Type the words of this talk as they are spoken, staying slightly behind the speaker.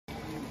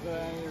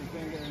on your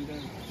finger and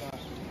then stop.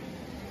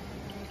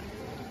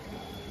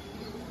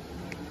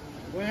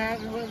 What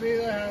happened? What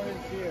Leela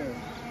happens here?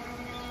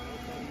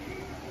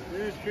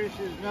 Here's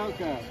Krishna's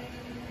Noka.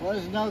 What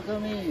does Noka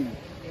mean?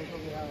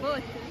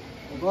 Boat.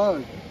 A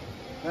boat.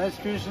 That's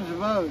Krishna's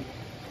boat.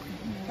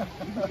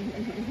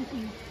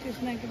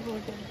 Krishna ki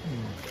boat.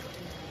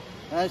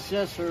 That's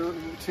just for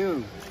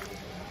two.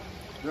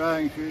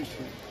 Drawing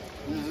Krishna.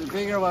 This is a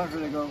bigger one for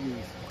the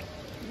gopis.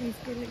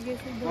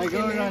 My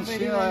Govardhan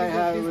Shiva I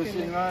have was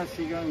in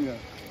Rasi Ganga.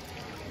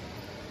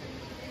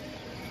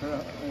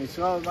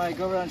 So my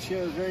Govardhan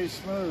Shiva is very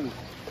smooth.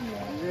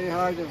 It's very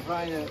hard to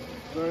find a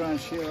Govardhan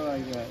Shiva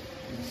like that.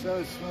 It's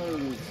so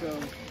smooth, it's so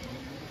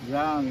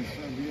round, it's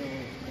so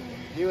beautiful.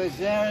 He was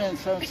there and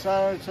some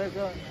sadhara took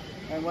him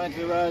and went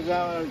to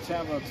Radha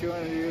temple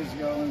 200 years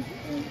ago and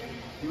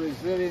he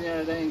was living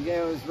there, then he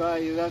gave his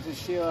body, he left the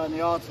Shiva on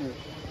the altar.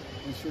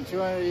 And for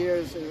 200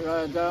 years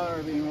Radha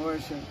were being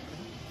worshipped.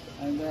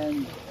 And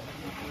then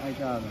I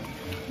got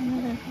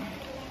him.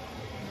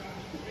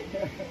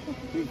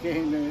 He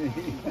came to me.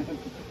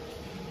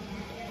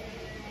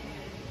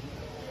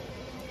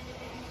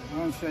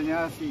 One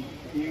sannyasi,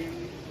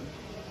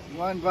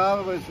 one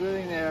Baba was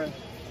living there,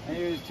 and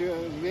he was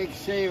a big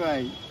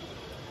Shaivite.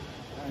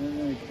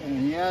 And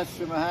he asked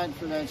the Mahan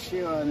for that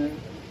Shiva, and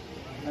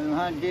the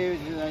Mahan gave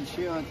it to that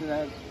Shiva to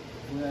that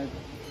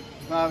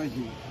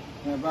Babaji.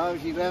 Now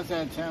Babaji left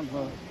that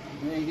temple,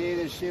 and he gave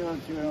the Shiva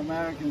to an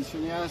American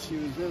sannyasi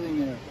who was living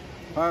there,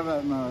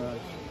 Parvat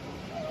Maharaj.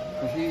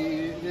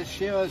 This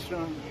Shiva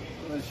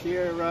was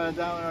here at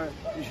Radha,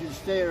 you should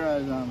stay at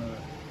Radha.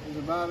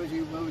 The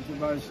Babaji moved to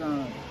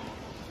Barsana.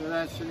 So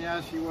that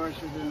sannyasi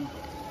worshipped him.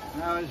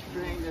 And I was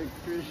praying that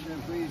Krishna,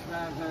 please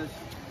manifest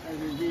as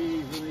a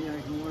deity for me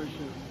I can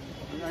worship.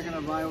 You're not going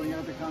to buy one, you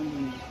have to come to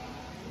me.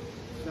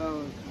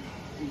 So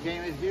he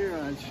came as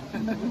Dhiraj.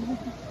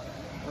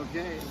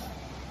 Okay.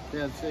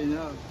 Can't say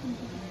no.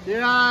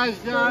 Dhiraj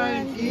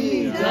Dharan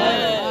ki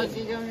jai,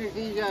 Masi Ganga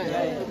ki jai,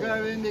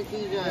 Govardhan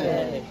ki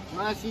jai,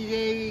 Masi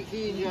Devi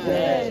ki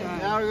jai.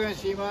 Now we're going to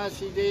see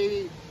Masi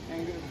Devi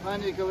and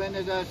Pandit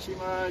Govinda Das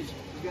Maharaj is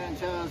going to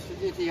tell us the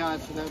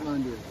itihas of that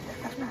mandir.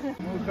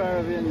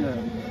 Mukharavinda.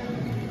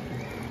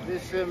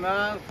 This is the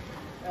mouth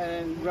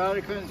and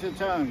Radhakun's the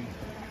tongue.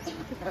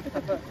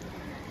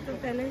 तो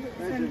पहले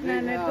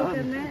संतनाने को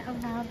करना है अब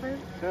वहाँ पर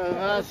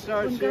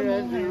उनका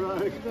मुँह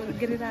है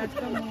गिरिराज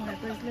का मुँह है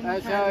तो इसलिए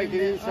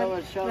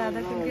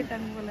राधा कृष्ण की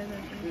टंग बोला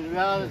जाता है.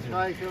 Radha's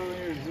 5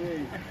 kilometers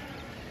big.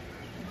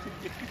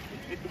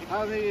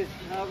 How big is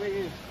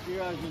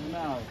Giriraj's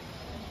mouth?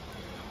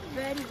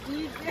 Very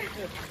big.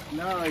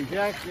 No,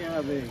 exactly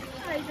how big.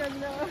 I don't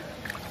know.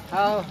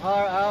 How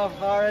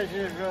far is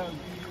it from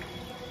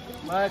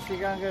Masi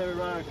Ganga to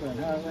Radhakund?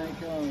 How many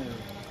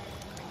kilometers?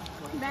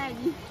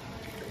 Many.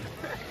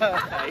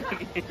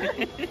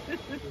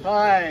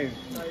 5.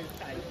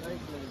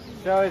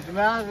 So his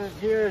mouth is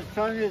here, his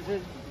tongue is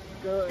at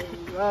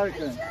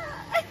Radhakund.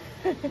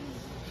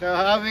 So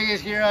how big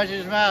is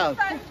Giriraj's mouth?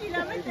 5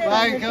 kilometers.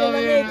 5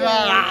 kilometers.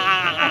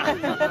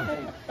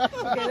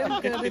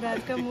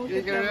 Giriraj का मुँह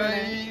कितना बड़ा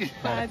है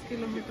 5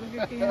 kilometre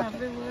क्योंकि यहाँ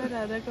पे वो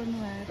राधा कुंड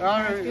है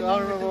 5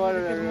 किलोमीटर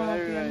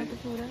तो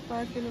पूरा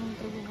 5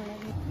 किलोमीटर को बड़ा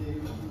है.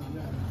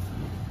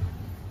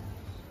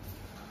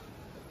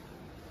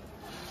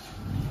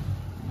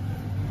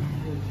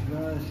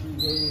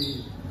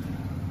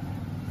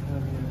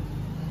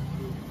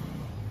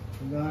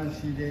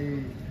 Masi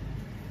Devi.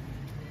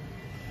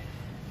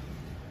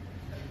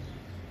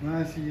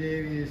 Masi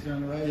Devi is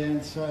on the right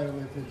hand side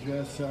with the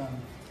dress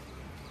on.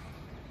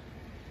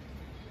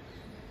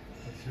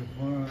 It's a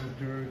form of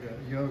Durga,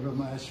 Yoga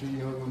Master,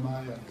 Yoga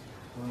Maya,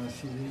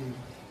 Masi Devi.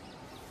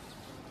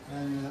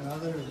 And the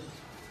other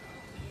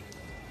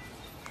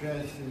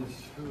dress is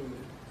who?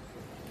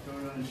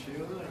 Govardhan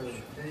Shiva or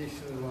face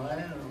of the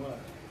lion or what?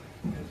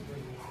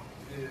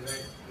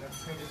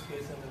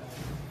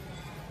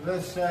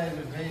 Left side of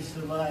the face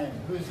of the lion.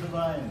 Who's the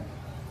lion?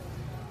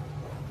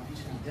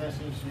 Guess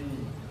who's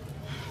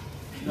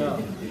he? No.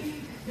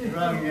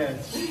 Wrong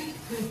guess.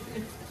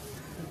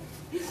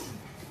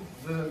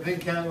 The big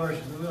cat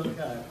worships the little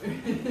cat.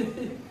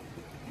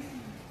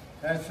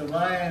 That's the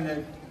lion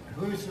that.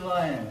 Who's the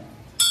lion?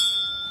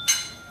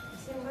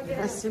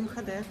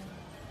 Simhadev.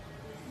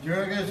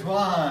 Durga's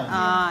Wahan.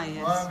 Ah,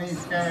 yes. Wahan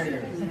means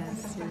carrier.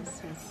 Yes.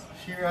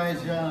 She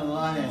rides on a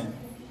lion.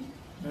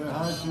 Her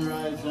husband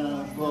rides on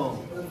a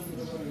bull.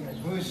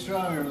 Who's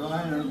stronger,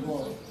 lion or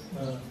bull?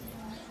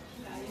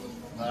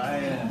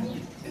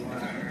 Lion.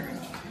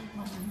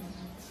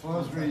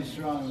 Bull's pretty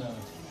strong though.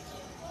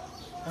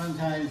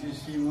 Sometimes you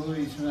see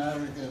movies from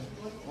Africa,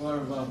 water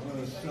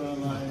buffalo,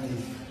 strong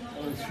lions.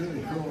 Oh, it's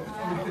really cool.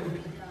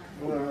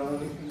 Or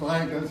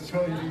blankets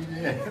throwing you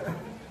there.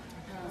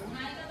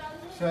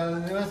 So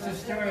what's the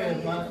story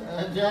of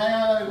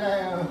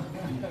Jaya?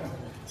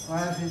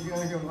 Masi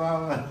Ganga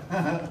Baba.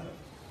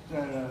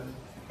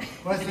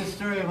 What's the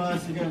story of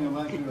Masi Ganga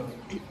Baba?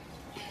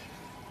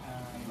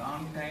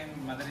 Long time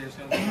Mother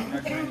Yashoda could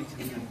not manage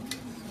children.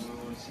 So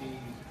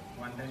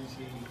one time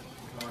she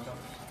lot of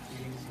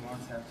feeling small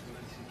sad, so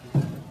that she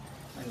keeps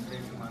and pray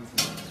to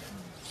Mahanidhi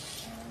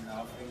and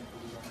offering to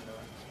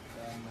Lord.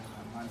 And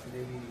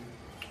Mahanidhi.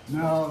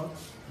 No,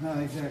 not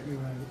exactly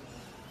right.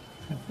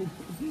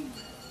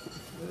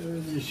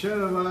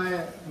 Yashoda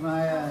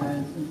Maya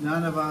and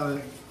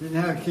Nanababa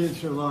didn't have kids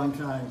for a long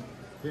time.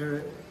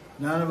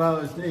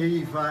 Nanababa was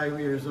 85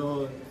 years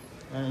old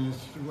and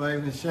his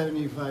wife was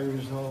 75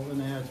 years old when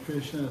they had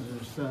Krishna as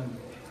their son.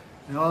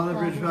 And all the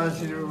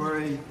Brajvasis were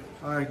worried,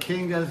 our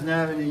king doesn't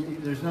have any,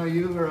 there's no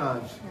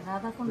Yuvaraj.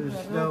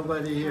 There's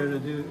nobody here to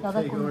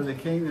take over the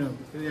kingdom.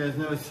 He has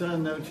no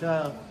son, no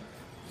child.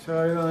 So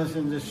everyone was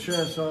in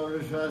distress, all the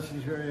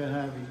Brajvasis were very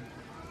unhappy.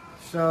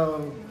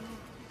 So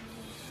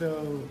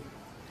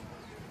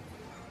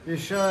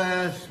Yashoda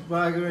asked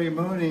Bhagavati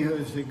Muni, who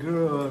is the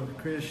guru of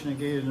Krishna,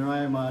 gave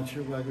Narayana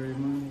mantra, Bhagavati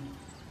Muni.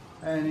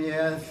 And he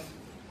asked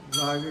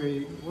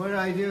Bhagavati, what do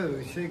I do?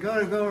 He said, go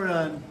to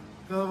Govardhan,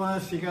 go to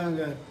Masti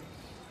Ganga,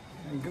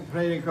 and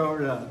pray to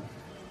Govardhan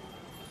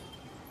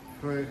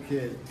for a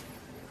kid,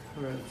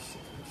 for a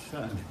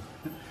son.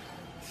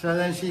 So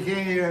then she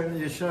came here,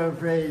 Yashoda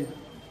prayed,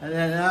 and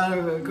then out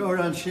of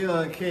Govardhan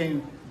Shila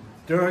came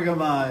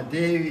Durgamaya,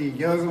 Devi,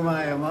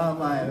 Yogamaya,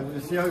 Mahamaya. It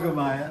was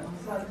Yogamaya,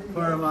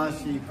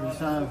 Paramasi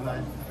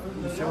personified.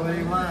 So what do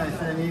you want? I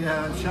said, I need to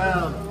have a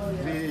child,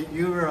 be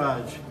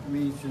Yuvaraj,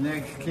 means the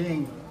next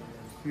king,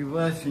 be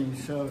blessing.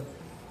 So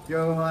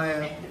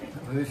Yogamaya,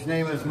 whose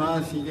name was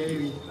Mansi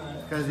Devi,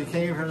 because it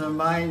came from the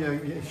mind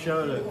of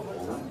Yashoda,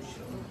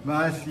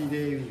 Mansi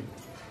Devi.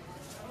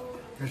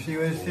 Because she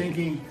was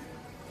thinking,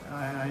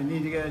 I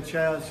need to get a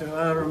child, so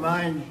out of her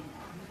mind,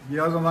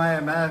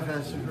 Yogamaya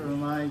manifested from her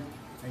mind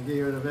and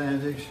gave her the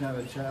benediction of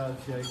a child,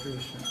 Sri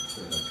Krishna.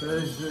 So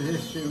this is the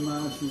history of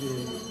Mansi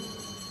Devi.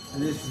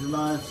 And this is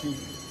Mansi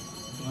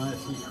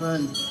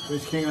Kun,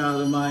 which came out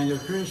of the mind of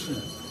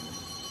Krishna.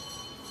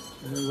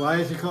 Why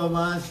is it called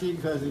Mansi?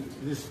 Because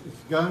this is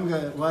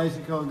Ganga. Why is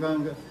it called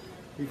Ganga?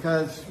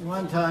 Because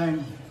one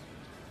time,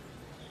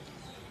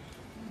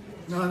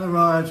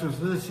 Maharaj was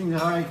listening to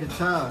Hari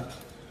Katha,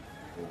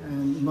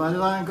 and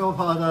Madan and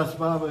Gopal Das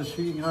Baba was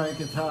speaking Hari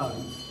Katha.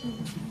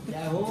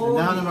 And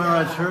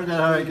Maharaj heard that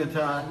Hari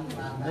Katha.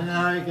 And in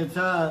Hari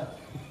Katha,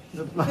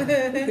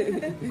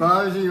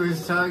 Babaji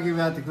was talking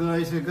about the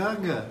glories of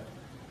Ganga.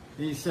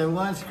 He said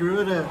once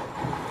Garuda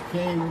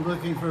came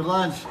looking for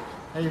lunch,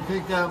 and he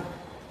picked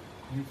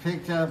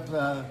up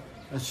a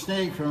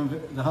snake from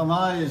the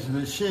Himalayas,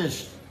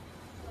 Vashisht.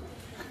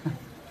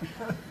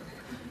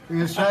 He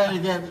was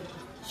trying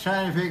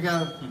to pick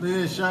up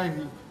lilas.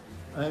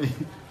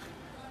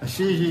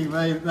 Ashiji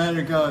let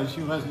her go.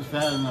 She wasn't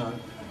fat enough.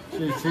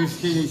 She was too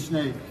skinny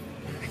snake.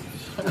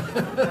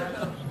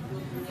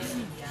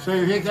 So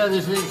he picked up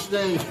this big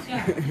snake,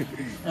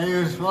 and he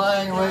was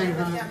flying away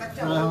from the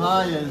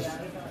Himalayas,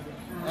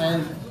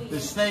 and the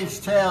snake's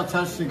tail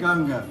touched the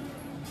Ganga.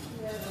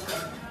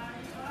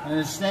 And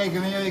the snake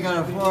immediately got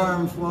a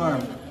four-arm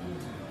form.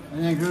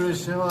 And then Guru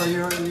said, well,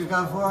 you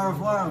got four-arm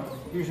form.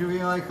 You should be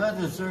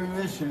Vaikuntha serving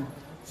Vishnu.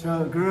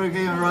 So Guru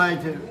gave him a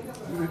ride to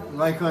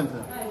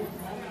Vaikuntha.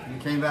 He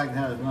came back and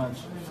had his lunch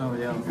with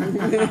somebody else.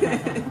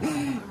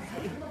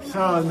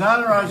 So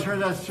Maharaj heard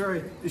that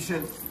story. He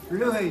said,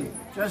 really,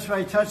 just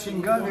by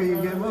touching Ganga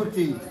you get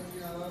mukti.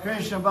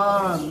 Krishna,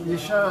 Balaram,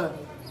 Yashoda,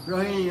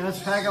 Rohini, let's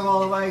pack up all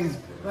the wagons.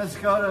 Let's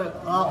go to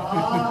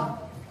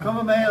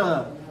Kumbh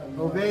Mela.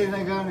 We'll bathe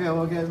in Ganga,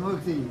 we'll get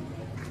mukti.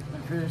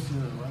 And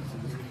Krishna,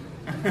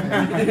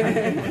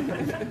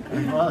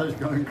 my father's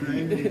going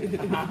crazy.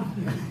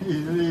 He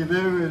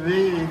lived with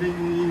me, he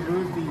didn't need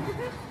mukti.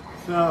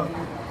 So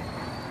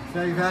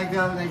he packed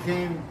up and they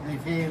came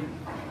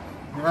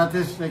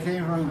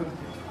from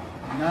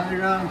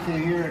Nandagram,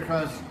 came here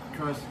across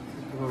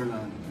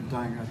Govardhan,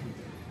 and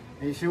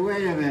he said,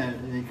 wait a minute,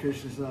 and then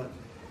Krishna thought,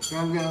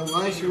 Ganga,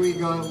 why should we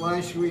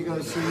go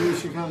see you? You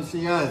should come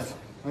see us.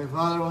 My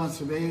father wants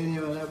to bathe in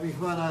you, and that'd be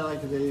fun. I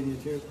like to bathe in you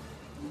too.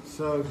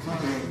 So come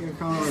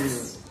over here.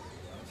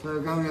 So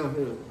Ganga,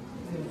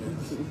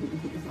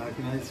 how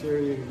can I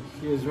serve you?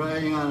 She was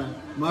riding on a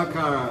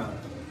makara.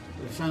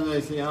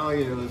 Sometimes the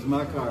alligator was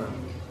makara.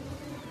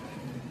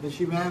 But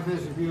she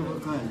manifested beautiful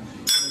things.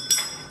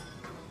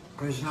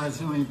 Krishna had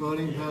so many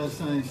boating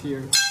pastimes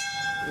here.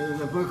 There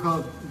was a book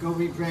called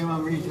Gopi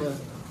Premamrita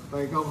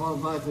by Gopal.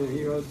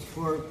 He wrote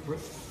 4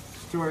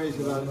 stories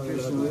about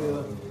Krishna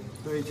Lila.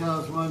 So he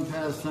tells one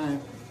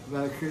pastime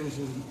about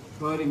Krishna's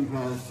boating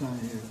pastime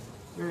here.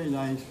 Very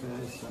nice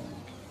pastime.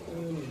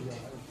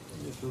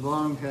 It's a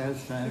long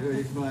pastime,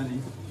 very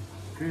funny.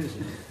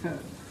 Krishna.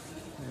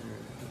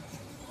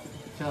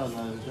 Tell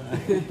another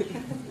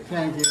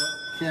time.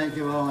 Can't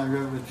give all my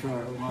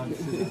repertoire at once.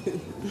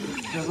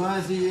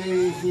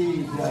 Babaji,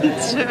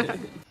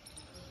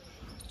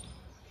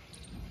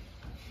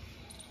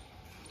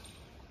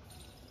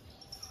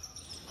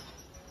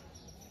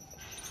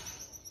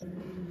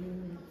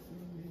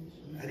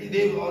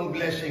 Haridev on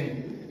blessing.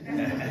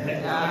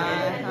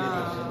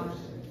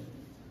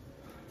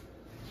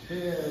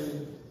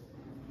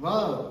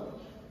 Wow.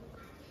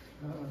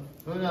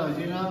 Who knows?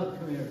 You know?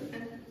 Come here.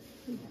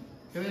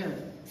 Come here.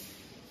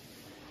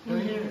 So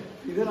here.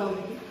 इधर आओ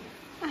देखिए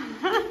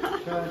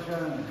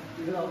Shana.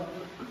 इधर आओ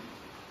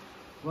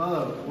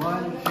Follow.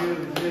 1, 2,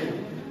 3.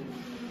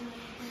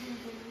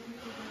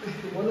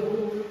 बोलो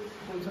बोलो बोलो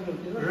कौन सा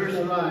करते हैं First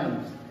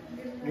lines.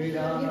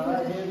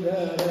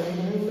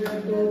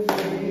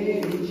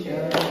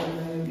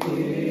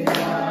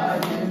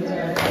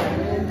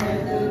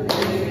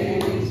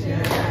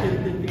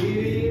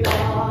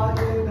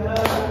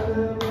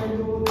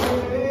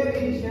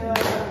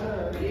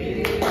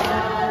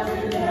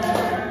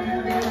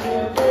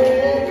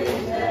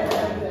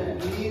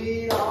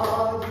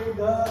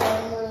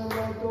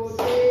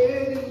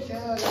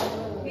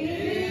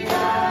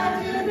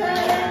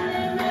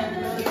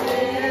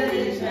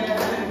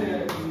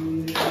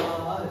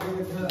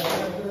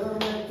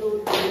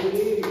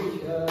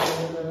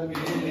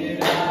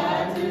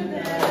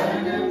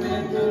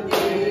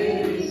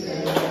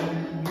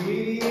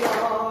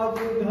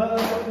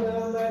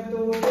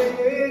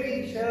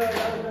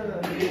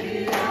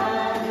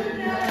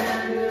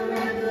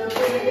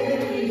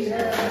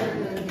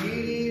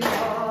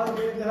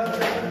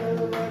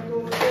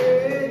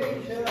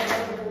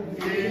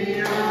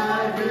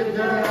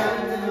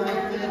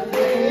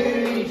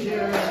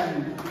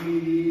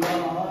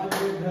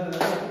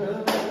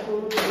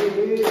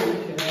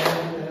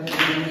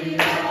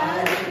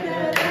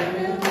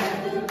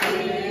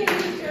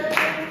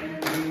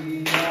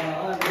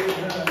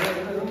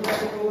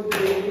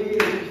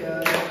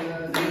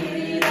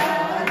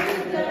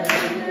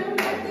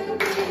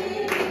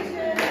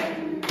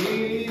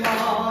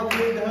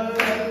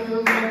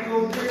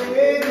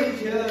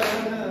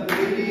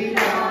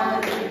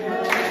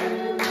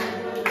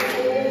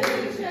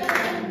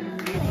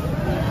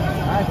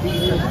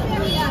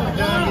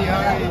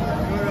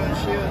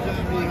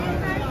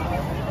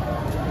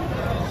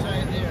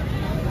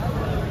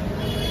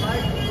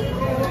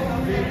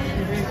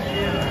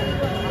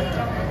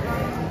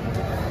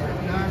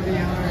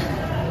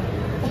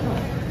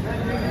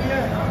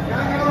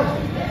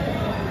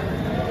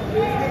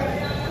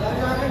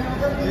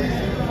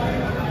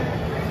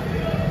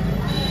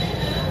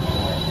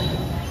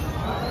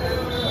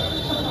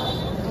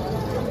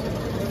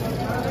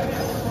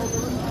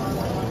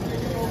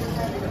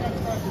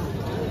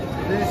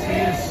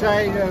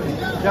 Site of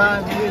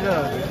Don Buddha,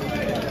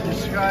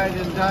 described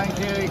in Don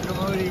Keri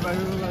Kamodi by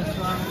Rupa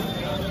Swami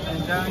and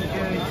Don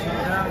Keri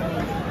Chidami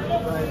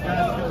by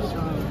Dasta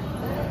Swami.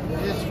 In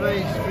this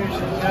place,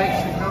 Krishna takes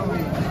the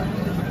Gopis,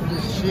 the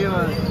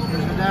Shiva.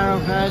 There's a narrow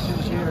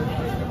passage here,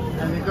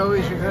 and the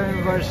Gopis are going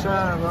to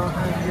Varsana,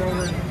 welcome to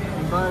Yoga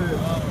and Butter.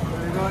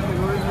 They're going to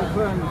go in the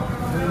Kund,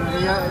 there was a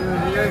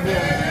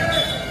yajna.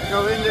 Go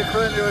in the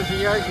Kund, there was a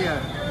yajna.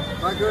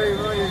 Bhagavad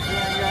Modi is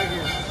doing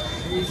yajna.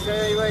 He said,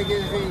 anybody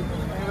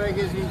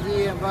gives me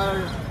ghee and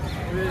butter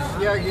for this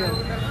yajna,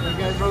 they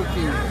get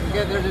mukti, they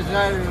get their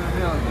desire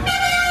fulfilled.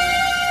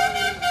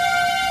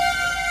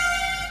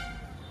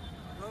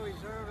 What we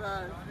serve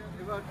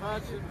about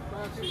pots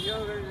of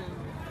yogurt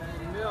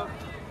and milk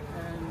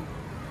and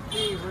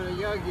tea for the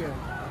yajna,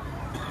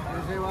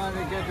 because they want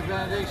to get the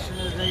benediction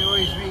that they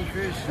always meet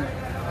Krishna.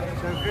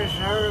 So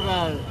Krishna heard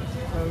about it.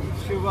 So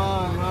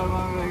Subal and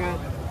Radha,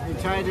 they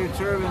tied their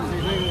turbans,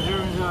 they took the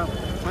turbans off,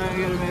 trying to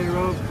get them made a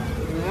rope.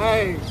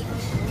 Hey,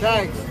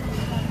 tax.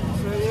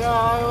 So, I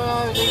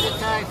want to take the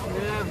tax.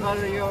 You're not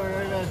butter,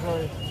 you're not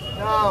butter.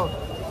 No.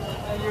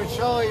 And you're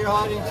showing you're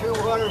holding 2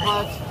 water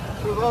pots,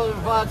 2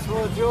 golden pots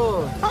full of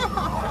jewels. I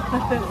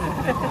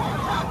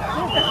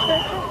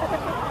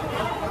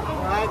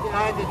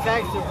had to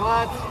tax the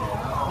pots.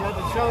 You have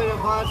to show me the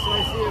pots so I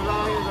see the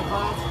value of the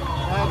pots.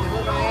 I have to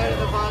put my hand in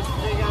the pots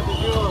and take out the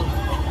jewels.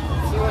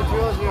 See what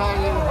jewels you have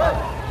in the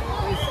pots.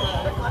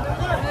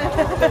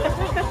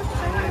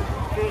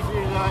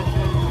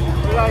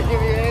 We're not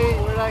giving you anything.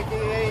 We're not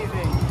giving you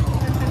anything.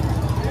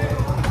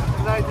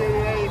 We're not giving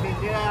you anything.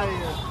 Get out of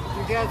here.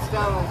 You can't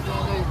stop us.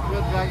 Don't they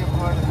flip back and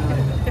forth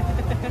tonight.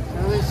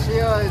 So this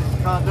Shiva is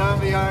called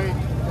Dharmabihari.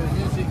 It's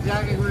just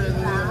exactly what it is.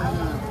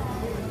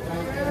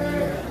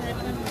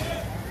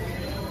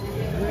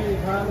 Very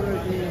popular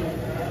to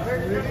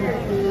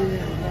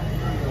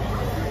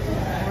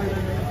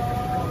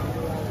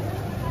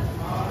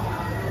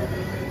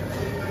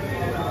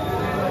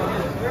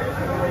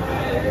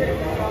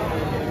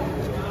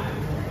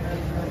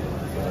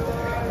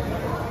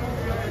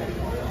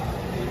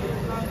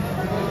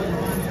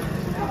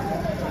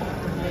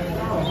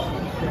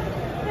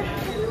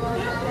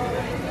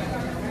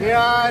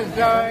Yes,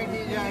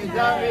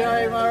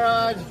 Dharmabihari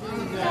Maharaj.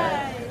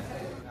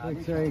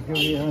 Looks like it could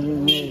be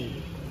 108.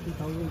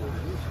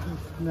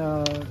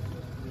 No.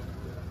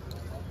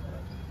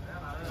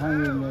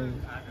 108.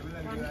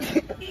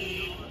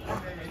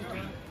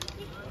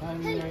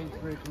 108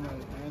 Krishna.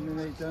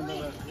 108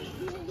 Dandava.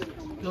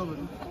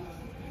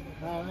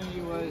 How many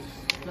was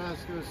Das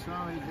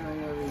Goswami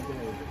doing every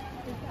day?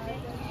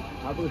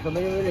 आपको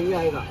समझ में नहीं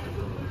आएगा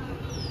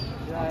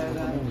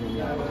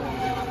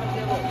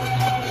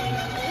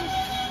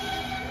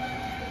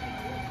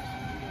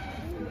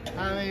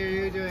How many are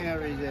you doing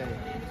every day?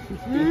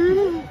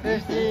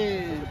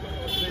 15.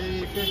 So you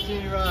need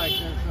 15 rocks,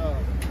 that's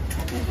all.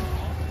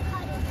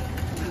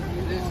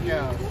 This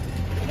gal.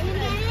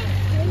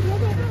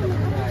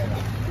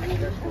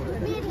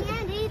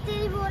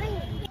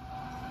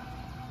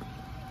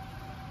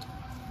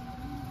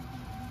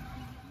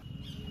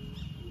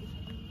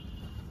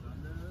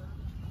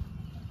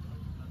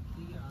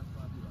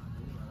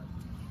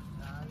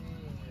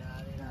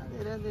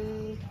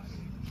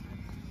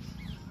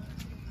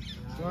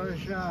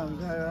 Sham, is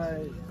that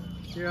right?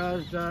 Sri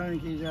Radha Krishna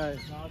ki jai.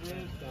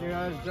 Sri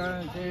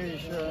Radha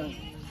Krishna.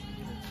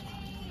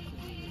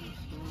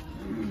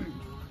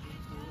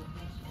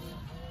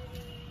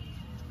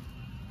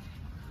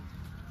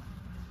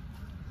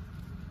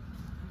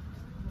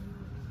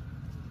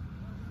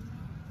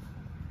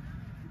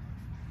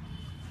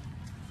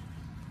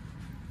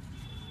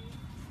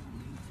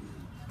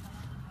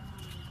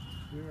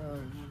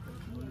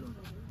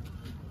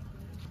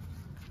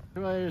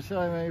 You're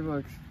selling many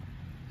books.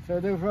 So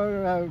the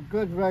program have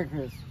good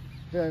breakfast.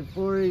 They had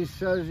puris,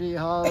 sabji,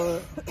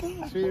 halwa,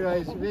 sweet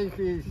rice, big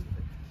feast.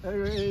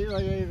 Everybody ate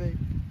like anything.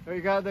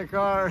 We got in the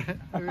car.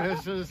 We were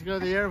supposed to go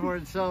to the airport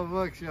and sell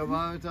books,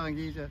 Maharaj and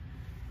Gita.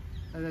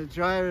 And the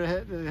driver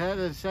had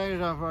the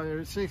second off. There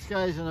were 6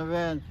 guys in a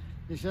van.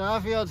 He said, "I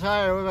feel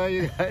tired. What about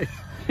you guys?"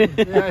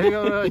 Yeah, I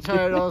feel really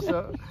tired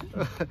also.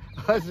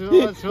 Let's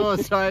pull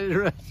aside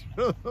the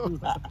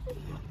restroom.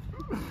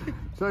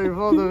 So he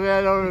pulled the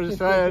van over the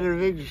side under a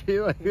big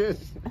tree like this.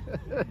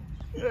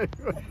 We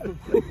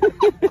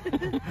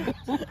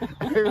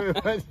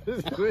went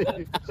to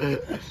sleep.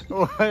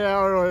 1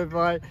 hour went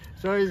by.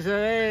 So he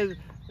said, "Hey,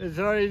 it's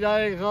already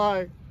 9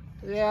 o'clock.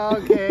 Yeah,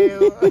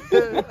 okay."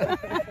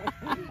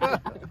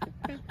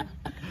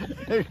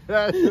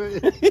 Anyway,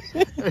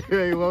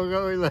 we woke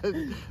up, we left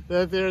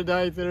there at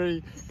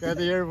 9:30, got to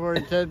the airport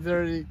at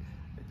 10:30.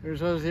 We were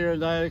supposed to be here at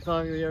 9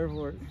 o'clock at the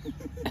airport.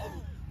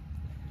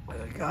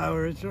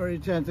 God, it's already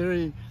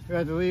 10:30. We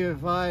had to leave at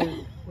 5.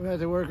 We had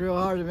to work real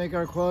hard to make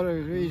our quota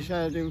because we each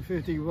had to do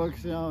 50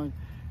 books now. And,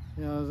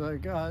 I was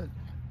like, God.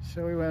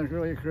 So we went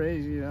really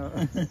crazy,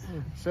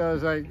 So I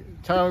was like,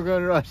 time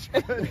going to rush.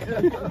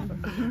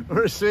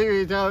 We're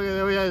sleeping,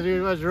 we had to do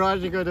as much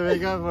rushing to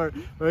make up for it.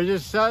 But we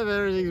just sat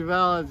there, everything's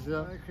balanced.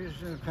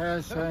 Krishna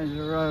pastimes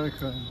of Radha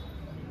Krishna,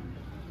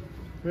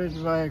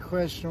 written by a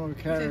questionable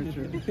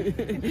character.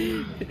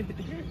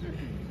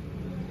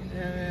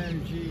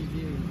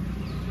 MMGD.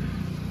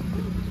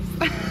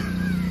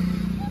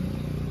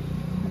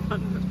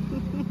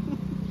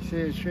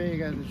 See the tree? You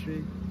got the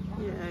tree?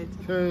 Yeah, I do.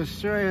 So the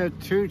story of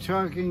 2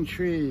 talking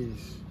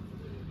trees.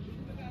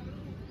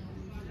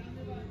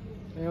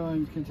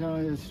 Anyone can tell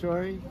me the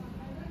story?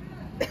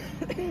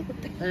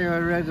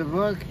 Anyone read the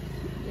book?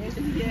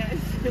 Yes.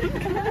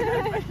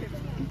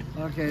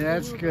 Okay,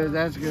 that's good.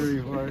 That's a good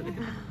report.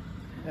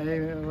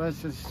 Anyway,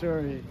 what's the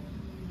story?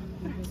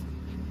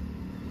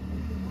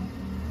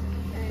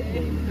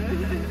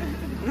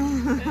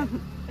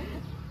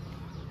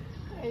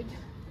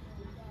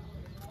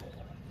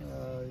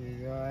 Oh, you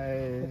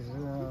guys.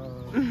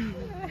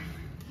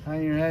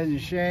 Hang your head in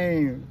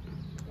shame.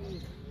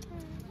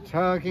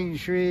 Talking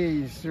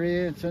trees,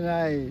 3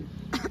 tonight.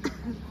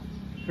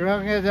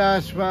 Govardhan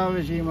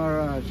Babaji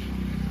Maharaj,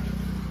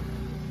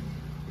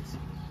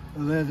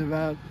 who lived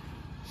about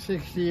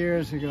 60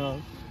 years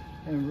ago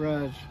in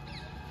Braj.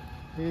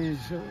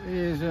 He's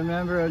a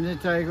member of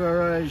Nitai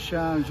Gauraya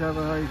Sham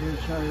Jabahari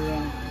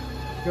Krishna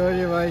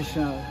Gaudiya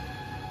Vaishnava.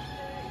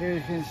 He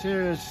was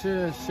considered a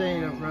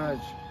saint of Braj,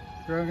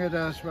 Govardhan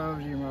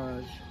Babaji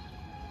Maharaj.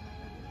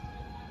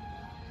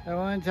 At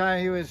one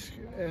time he was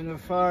in the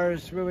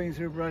forest moving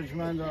through Braj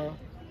Mandal,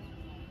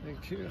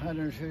 like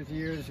 250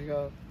 years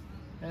ago.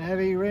 A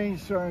heavy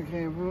rainstorm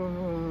came, boom,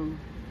 boom.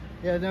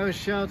 He had no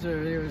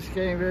shelter. It was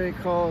getting very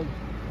cold.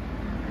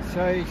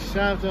 So he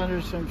stopped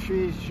under some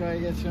trees to try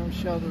to get some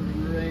shelter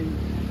from the rain.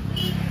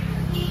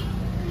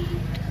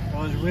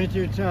 Well, it was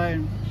winter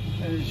time,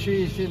 and the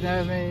trees didn't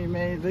have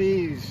many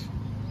leaves.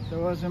 There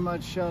wasn't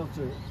much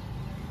shelter.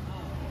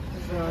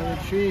 So the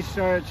trees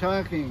started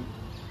talking.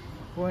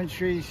 One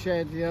tree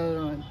said to the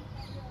other one,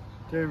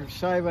 they're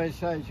side by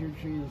side, 2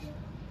 trees.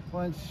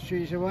 One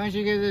tree said, "Why don't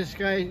you give this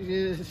guy,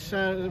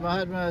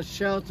 Mahatma, a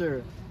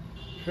shelter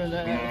from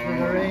the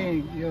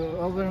rain? You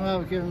open him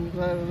up,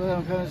 let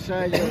him come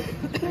inside you,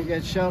 and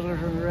get shelter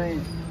from the rain."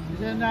 He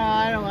said, "No,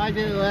 I don't. I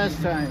did it last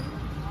time.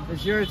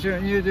 It's your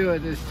turn. You do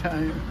it this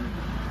time."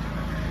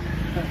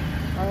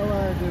 I don't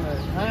want to do it.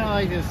 I don't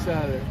like this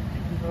shelter.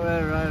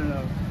 Whatever, I don't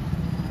know.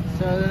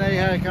 So then they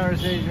had a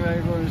conversation where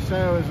everyone was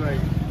like,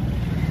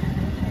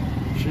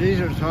 "Trees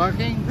are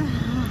talking?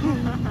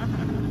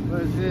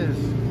 What's this?"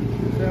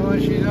 So when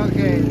she's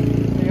okay,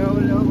 they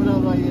open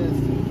up like this.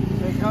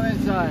 They come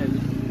inside.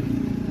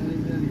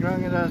 And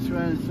Govardhan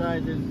went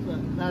inside,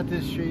 not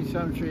this tree,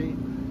 some tree,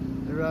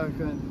 the rock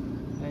one.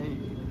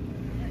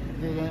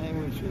 You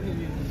can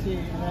see,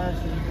 now you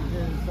can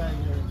get inside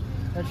here.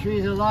 That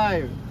tree's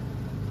alive.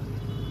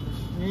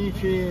 It's a neat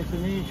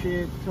tree,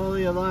 it's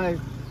totally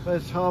alive, but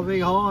it's a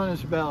big hole in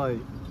its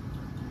belly.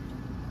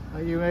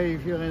 You may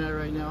be feeling that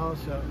right now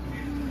also.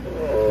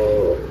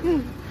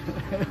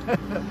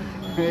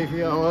 may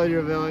feel hold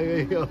your belly, you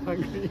may feel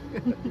hungry.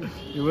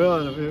 You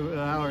will in an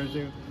hour or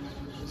two.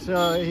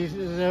 So he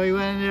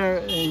went in there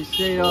and he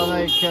stayed all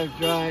night, kept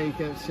dry and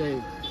kept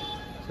safe.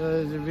 So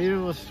there's a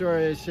beautiful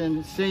story. It's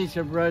in Saints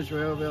of Braj by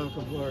Obel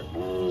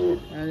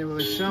Kapoor. And it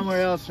was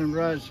somewhere else in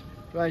Braj,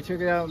 but I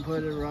took it out and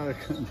put it in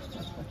Radhakund.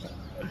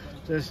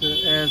 Just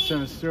to add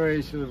some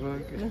stories to the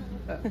book.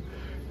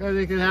 Because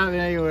it can happen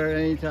anywhere,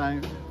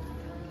 anytime.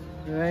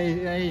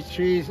 Any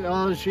trees,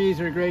 all the trees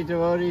are great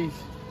devotees,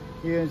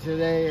 even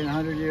today and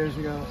 100 years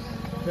ago.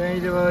 If any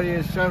devotee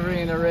is suffering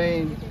in the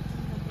rain,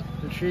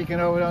 the tree can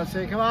open up and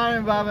say, "Come on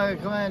in, Baba,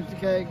 come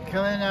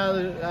in out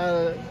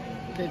of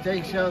the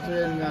take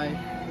shelter in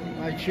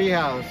my tree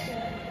house."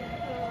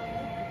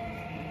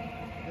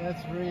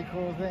 That's a pretty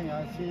cool thing.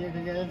 I see you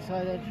can get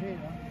inside that tree,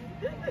 huh?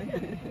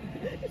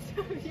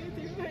 So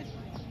beautiful.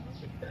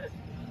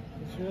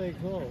 It's really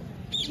cool.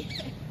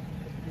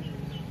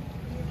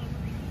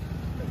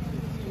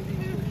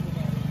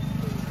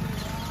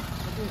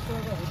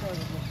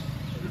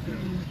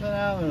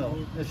 Phenomenal.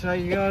 It's like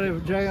you go to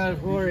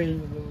Jagannath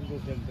Puri.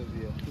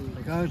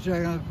 Like I go to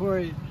Jagannath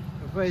Puri,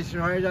 a place in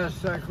Haridas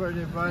Thakur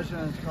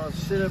Bhajan, it's called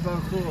Siddha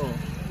Bakul.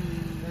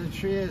 And the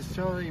tree is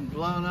totally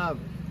blown up.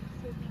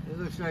 It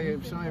looks like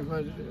if somebody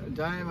put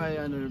dynamite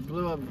under it,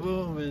 blew up,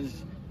 boom, and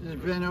it's just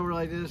bent over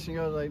like this and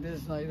goes like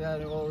this and like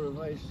that all over the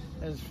place.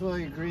 And it's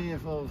fully green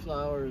and full of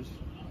flowers.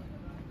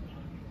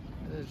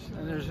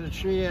 And there's a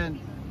tree in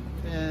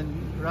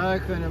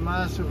Radhakund and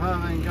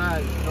Mahasabhava and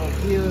God called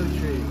Pilu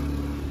tree.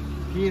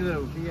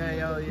 Pilu,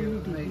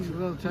 P-I-L-U, makes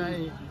little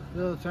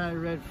tiny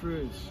red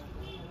fruits,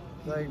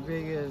 like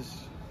big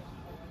as,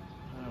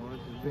 I don't know what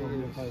the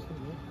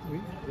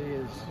big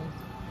as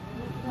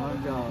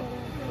Mangal,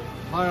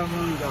 Hara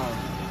Mangal,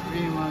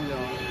 green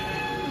Mangal,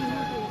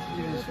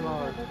 even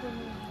smaller.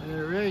 And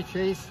they're very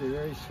tasty,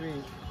 very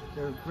sweet.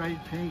 They're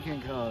bright pink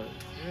in color,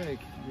 really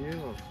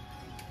beautiful.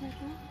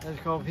 That's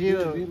called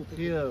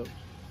Pilu.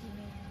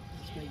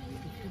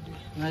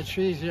 And that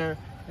tree's there.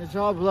 It's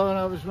all blown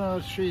up. It's one of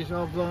those trees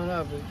all blown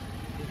up.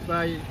 It's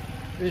by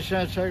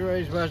Vishnu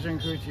Chakravarti's Bhajan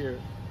Kutir.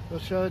 We'll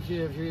show it to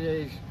you in a few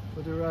days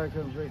with the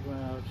Radhakund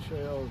Parikrama. I'll show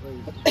you all the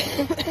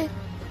things.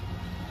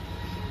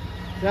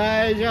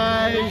 Jai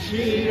Jai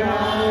Sri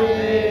Radha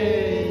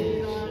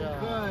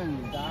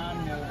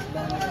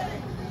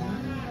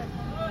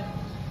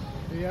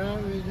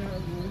Krishna.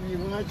 We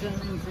watch that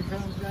means to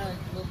come back,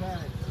 go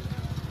back.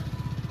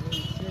 We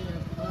say a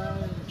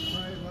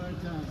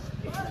Parivartan.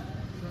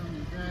 Some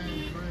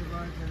grand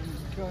Parivartan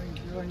is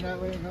going that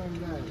way and coming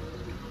back.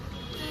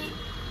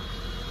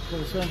 So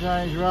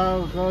sometimes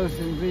Rahu goes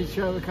and greets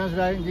you, comes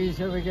back and greets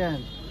you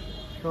again.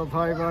 It's called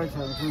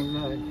Parivartan, coming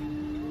back.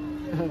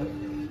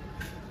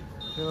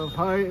 So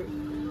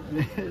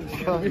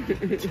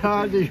it's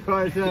called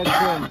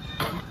Parivartan.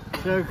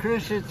 So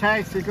Krishna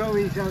tags the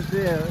gopis up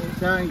there,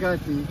 down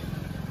Gati.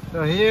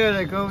 So here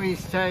the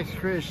gopis tags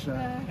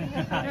Krishna.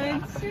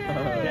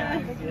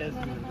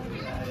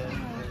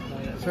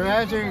 So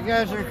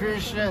after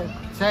Krishna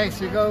tags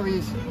the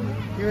gopis,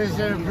 he was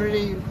in a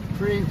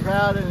pretty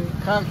proud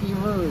and cocky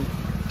mood.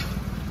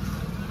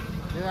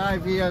 And I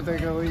beat up the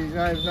gopis.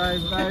 I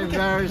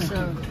embarrassed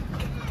them.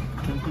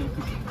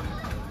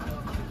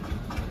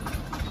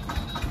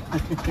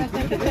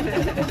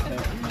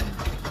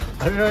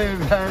 I really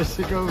embarrassed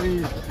the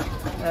gopis,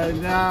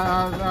 and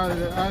now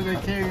I'm the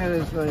king of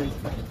this place.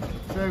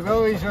 So the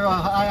gopis are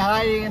all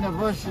hiding in the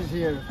bushes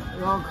here.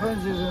 They're all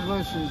kunjas and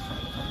bushes.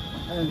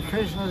 And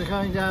Krishna's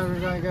coming down, we're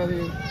going to go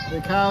to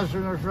the cows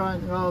from the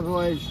front, and all the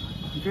boys.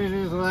 And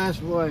Krishna's the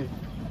last boy.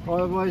 All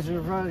the boys in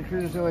the front, and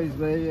Krishna's always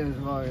lady in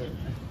his walking.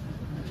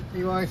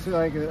 He walks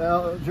like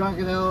a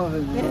drunken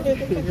elephant.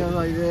 He goes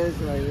like this,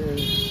 like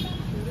this.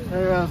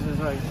 Everyone else is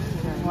like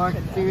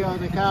walking through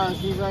the cows.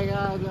 He's like,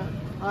 I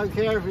don't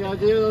care for you.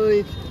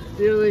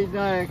 Dearly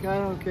Nayak, I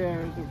don't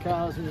care. The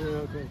cows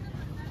are okay.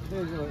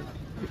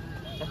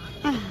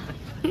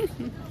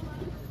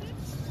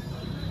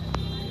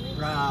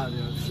 Proud of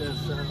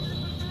himself.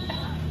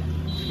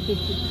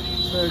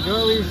 So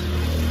gopis,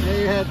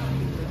 they had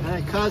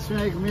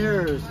cosmetic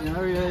mirrors. You know,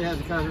 everybody has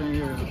a cosmetic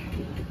mirror.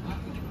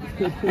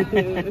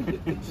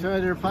 So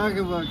their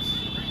pocketbooks,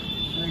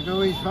 the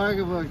gopis'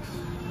 pocketbooks,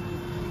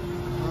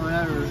 or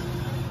whatever,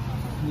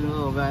 in a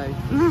little bag.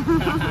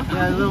 They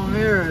had little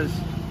mirrors,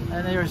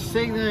 and they were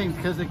signaling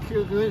because the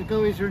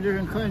gopis were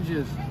different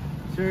kunjas.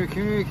 So they were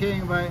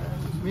communicating by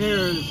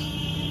mirrors.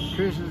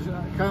 Krishna's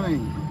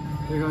coming.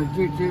 They're going to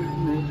do,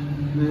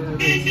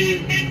 they see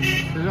it.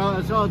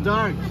 It's all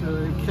dark, so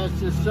they catch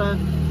the sun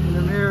in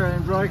the mirror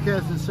and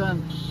broadcast the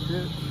sun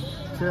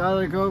to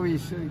other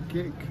gopis to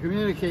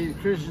communicate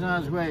Krishna's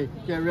on his way,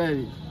 get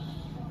ready.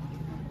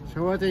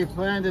 So what they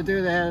planned to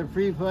do, they had a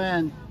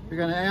pre-plan. They're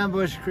going to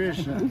ambush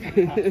Krishna.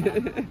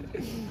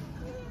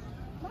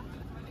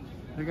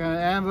 They're going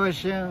to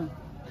ambush him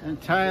and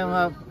tie him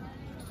up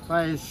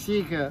by his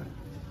sika.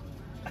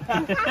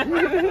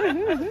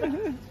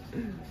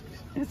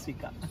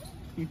 Sika.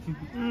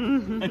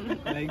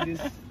 Like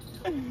this.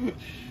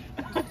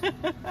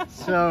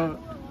 So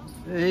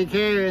He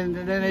came and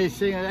then they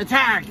sing,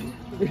 attack!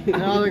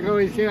 And all the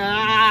gopis came,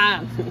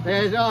 ah!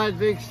 They all had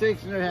big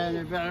sticks in their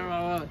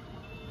hand.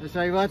 It's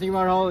like nothing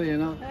more holy, you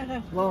know?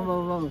 Boom,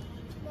 boom, boom.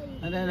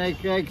 And then they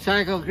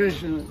tackled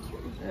Krishna.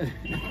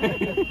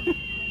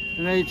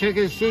 And they took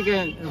his stick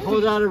and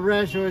pulled out a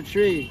branch of a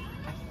tree.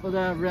 Pulled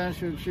out a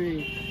branch of a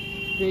tree.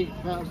 Big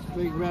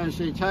branch.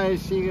 They tied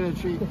his stick in a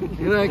tree.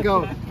 He let it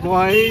go.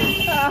 Boy!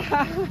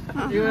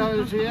 He went over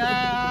the tree.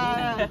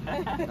 Ah!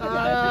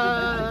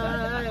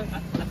 Ah!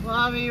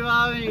 Mommy,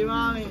 mommy,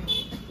 mommy.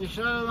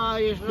 Yashroma,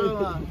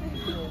 Yashroma.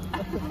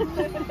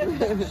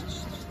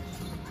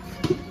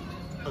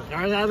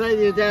 I'm not letting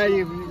you down,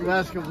 you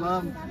rascal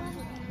mom.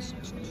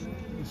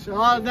 So,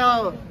 oh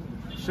no.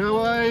 So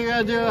what are you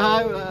going to do?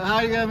 How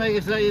are you going to make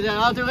it let you down?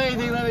 I'll do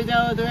anything, let me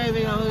down, I'll do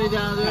anything, I'll let me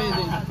down, I'll do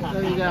anything,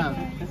 let me down.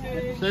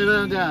 So you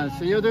let him down.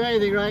 So you'll do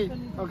anything, right?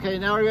 Okay,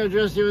 now we're going to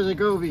dress you as a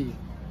gopi.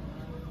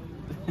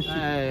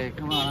 Hey,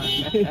 come on.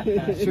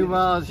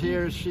 Subhal's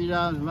here, Sri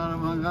Radha's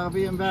Madan, don't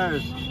be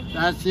embarrassed.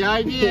 That's the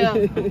idea.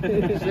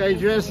 So they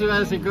dress him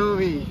as a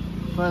gopi.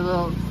 Put a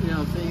little,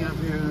 thing up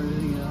here and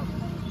everything,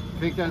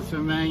 Picked up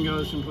some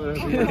mangoes and put up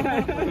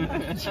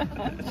here.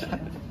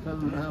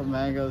 Some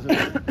mangoes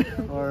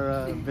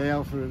or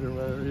bale fruit or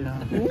whatever,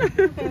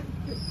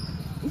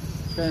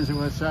 Depends on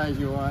what size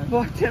you want.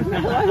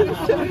 Watermelon.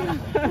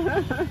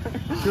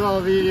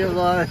 Small, medium,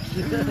 large.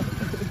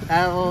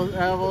 Apples,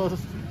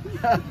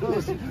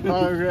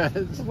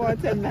 pomegranates.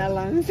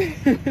 Watermelons.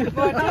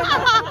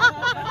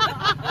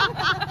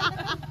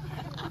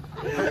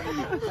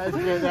 That's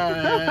good.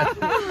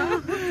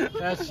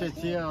 That's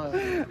Shatila.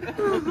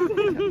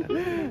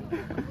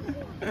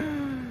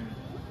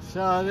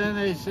 So then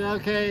they said,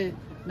 okay,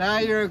 now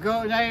you're a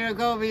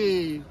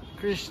gopi,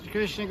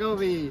 Krishna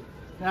gopi.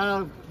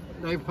 Now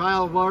they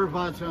pile water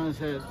pots on his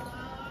head,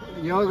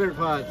 yogurt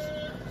pots.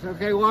 It's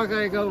okay, walk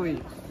like a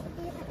gopi.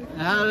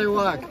 And how do they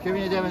walk? Give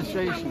me a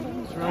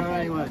demonstration. Throw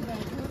anyone.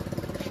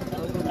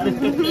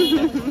 And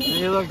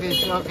you look, they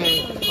say,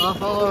 okay, I'll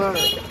follow her.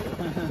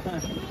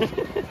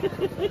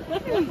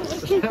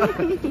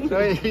 So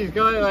he's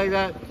going like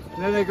that,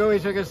 and then the gopi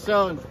took a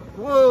stone,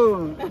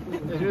 boom!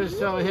 They threw a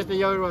stone, hit the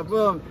yogurt,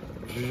 boom!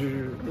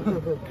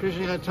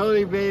 Krishna got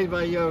totally bathed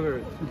by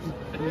yogurt.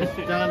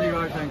 Johnny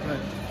Vardhan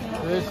Kund.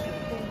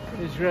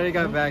 This really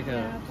got back at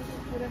him.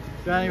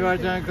 Johnny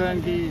Vardhan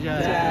Kund ki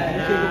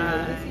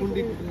jai.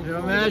 So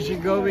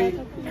imagine gopi,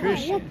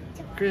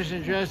 Krishna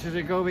dressed as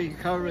a gopi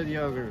covered with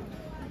yogurt.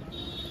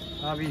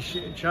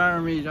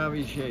 Charmi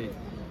Abhishek.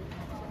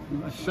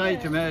 A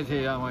sight to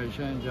meditate on while you're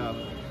trying to job.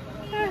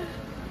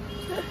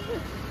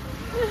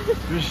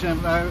 Krishna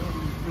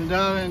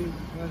Vrindavan,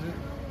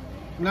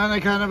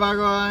 Nanakana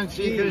Bhagavan,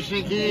 Sri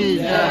Krishna ki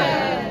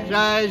jai.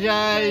 Jai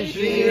Jai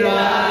Sri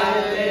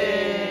Radha.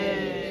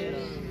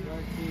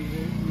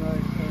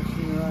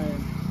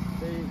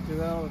 They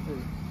developed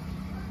it.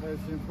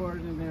 It's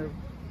important in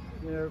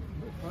their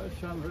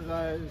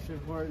sampradaya, it's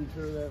important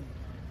to them.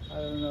 I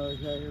don't know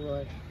exactly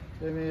why.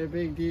 They made a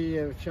big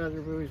deal of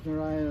Chhatrapati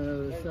Narayan on the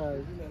other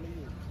side.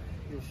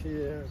 You see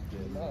there.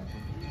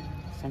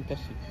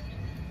 Sankarshi.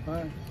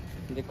 Huh?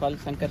 They call it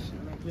Sankarshi.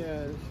 Yeah,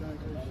 it's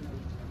Sankarshi.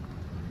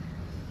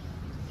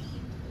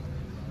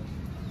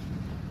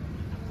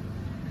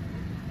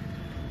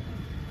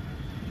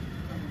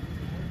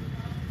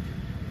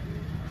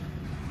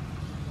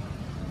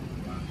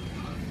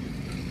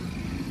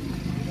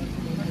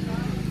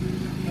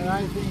 And I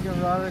think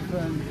of Radha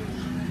Krishna.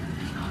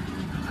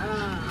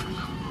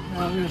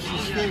 Now there's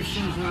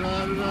descriptions of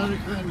Radha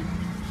Krishna.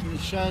 The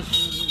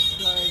Shastras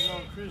describe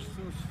all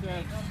crystal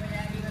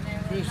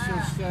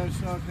steps,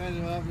 all kinds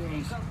of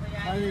opulence. I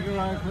think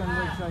Radha Krishna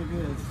looks like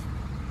this.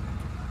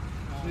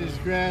 There's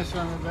grass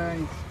on the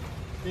banks.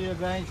 See the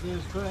banks of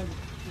this Krishna,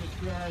 there's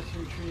grass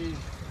and trees.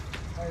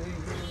 I think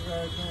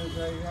Radha Krishna is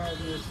like that,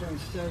 and there's some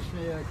steps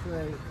made out of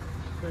clay,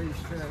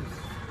 steps.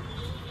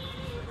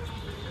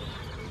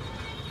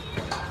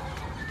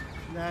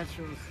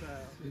 Natural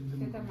style.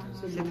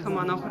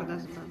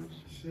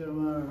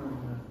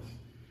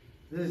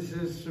 This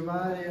is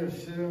Samadhi of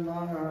Sri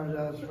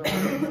Maharaj.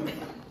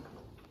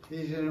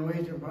 He's in a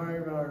Waiter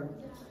Parikrama.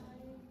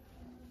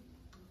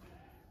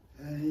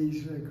 And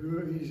he's a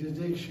guru, he's a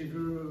Diksha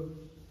guru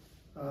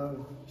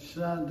of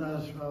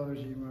Sandas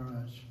Babaji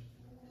Maharaj.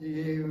 He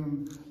gave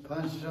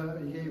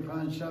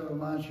Panchava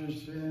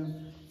mantras to him.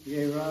 He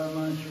gave Radha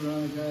mantra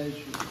Rana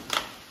Gayatri.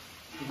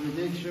 The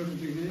Diksha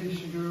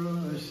Guru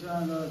of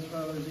Sandas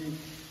Babaji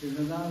is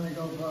Madan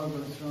Gopal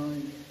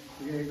Goswami.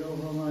 He gave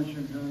Gopal mantra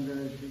and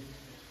Gayatri.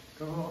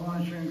 Gopal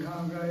mantra and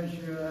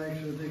Gayatri are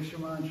actual Diksha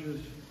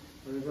mantras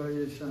for the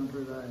Gaudiya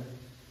Sampradaya.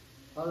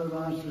 Other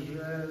mantras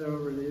were added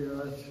over the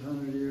last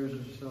 100 years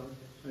or so.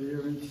 I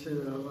even said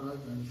about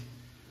Atmans.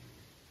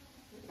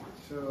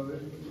 So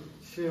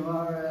Sri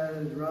Maharaj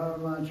added Radha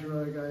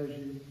mantra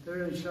Gayatri.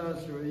 They're in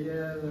Shastra, but he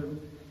added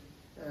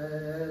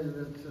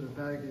them to the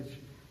package.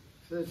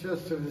 So it's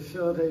just to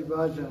facilitate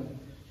bhajan.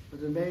 But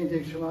the main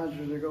Diksha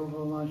mantras are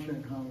Gopal mantra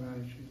and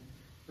Gayatri.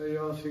 But he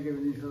also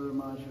given these other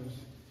mantras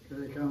because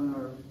they come in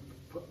our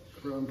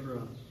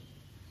parampara.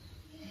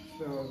 So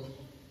So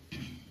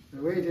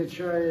the way to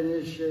try to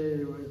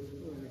initiate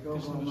with the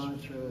Gopal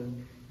mantra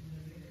and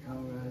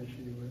Maharaj,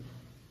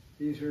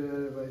 these were the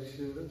other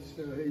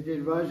so he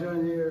did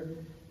Bhajan here,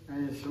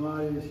 and his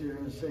samadhi is here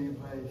in the same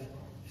place,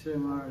 Sri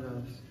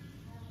Maharaj.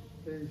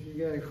 If you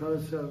get a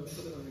close-up,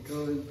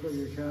 go and put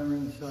your camera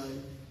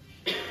inside,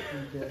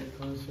 and get a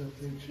close-up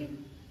picture.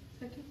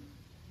 Okay.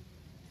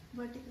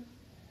 Vertical.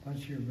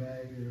 Watch your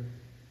bag or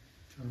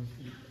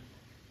something.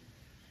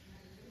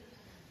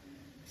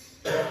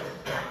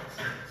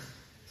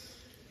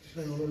 So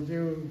we'll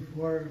do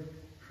 4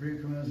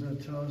 Parikramas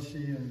of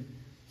Tulsi and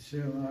Sri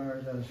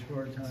Maharaj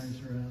 4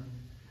 times around.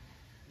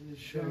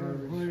 So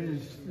where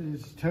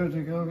is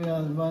Tota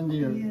Govardhan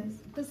Mandir? Yes,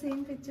 the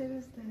same picture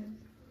is there.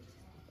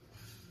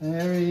 And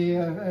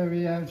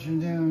every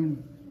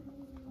afternoon,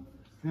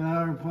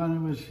 Govardhan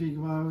Pandit would speak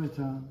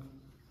Bhagavatam.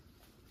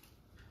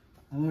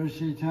 And Lord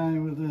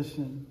Chaitanya would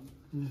listen.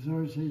 This is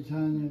Lord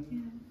Chaitanya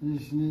and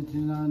this is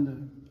Nityananda.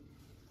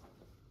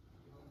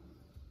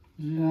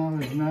 You know, he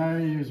was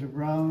married, he was a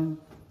Brahmin,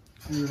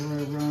 and he wore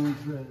a Brahmin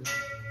thread.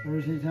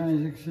 Lord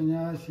Chaitanya took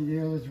sannyas, he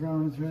gave his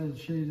Brahmin thread and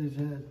shaved his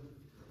head.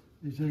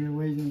 He took a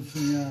waiting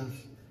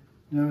sannyas.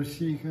 No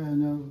Sikha,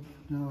 no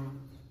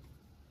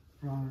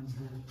Brahmin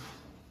thread.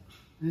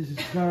 This is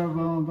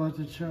Sarvabhauma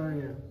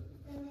Bhattacharya.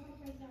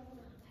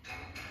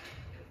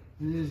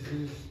 This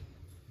is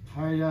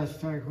Haridas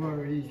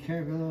Thakur. He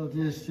kept a little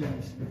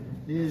distance.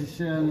 He didn't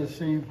sit on the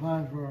same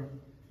platform.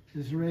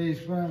 This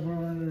raised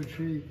platform under a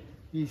tree,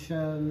 he sat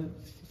on it,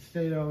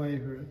 stayed away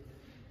from it.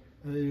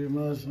 He was a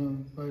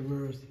Muslim by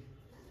birth.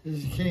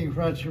 This is King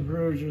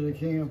Prachapuruja, the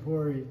king of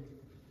Puri.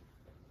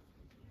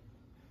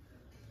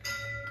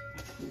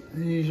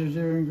 These are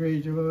different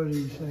great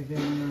devotees. I can't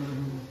remember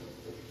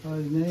who. All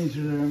the names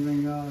are there in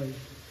Bengali.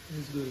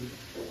 This is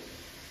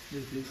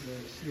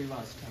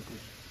Srivas Thakur.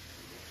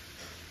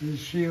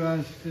 This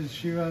is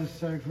Srivas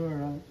Thakur,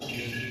 huh?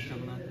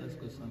 Raghunath Das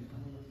Goswami.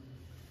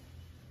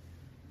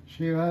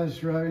 Srivas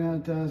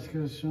Raghunath Das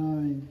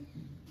Goswami.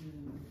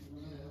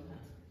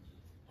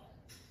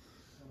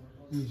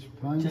 This is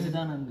Pandit.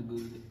 Jagadanand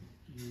Guru.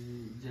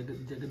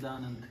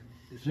 Jagadanand.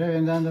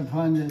 Jagadananda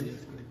Pandit.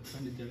 Yes, correct.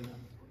 Pandit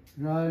Jagadanand.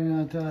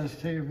 Raghunath Das,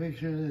 take a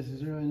picture of this,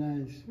 it's really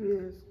nice.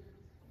 Yes.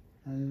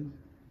 And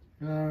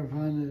Radha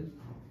Pandit.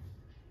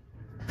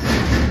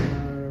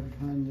 Radha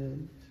Pandit.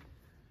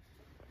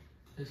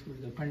 That's good.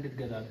 The Pandit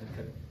Gadadhar.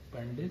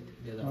 Pandit Oh,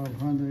 Gadadhar.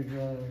 Pandit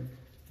Radha.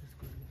 That's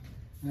good.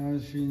 Now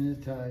it's Sri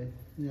Nitai.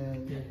 Yeah,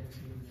 Yeah,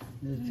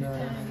 Nitai.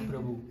 Nityanand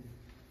Prabhu.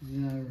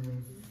 Yeah,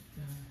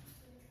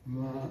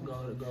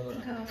 Gaur.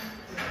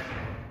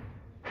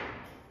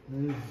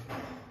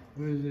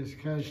 Who is this,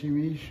 Kashi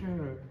Mishra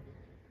or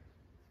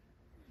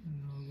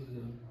No,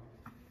 Guru.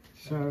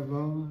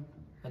 Sarvabhauma?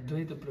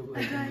 Advaita Prabhu.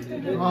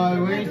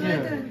 Oh, wait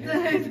here.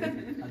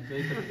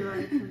 Advaita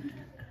Prabhu.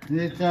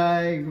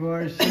 Nitai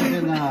Gaur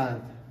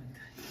Sikanath.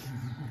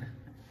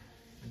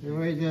 The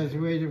way does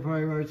way to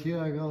Parivar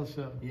Tilak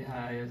also.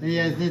 Yeah, yes. And he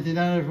has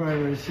Nityananda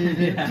Parivar. See,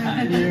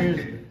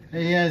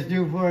 he has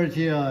Newport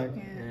Tilak.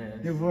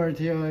 Yes. Newport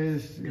Tilak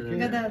is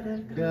Gadadhar.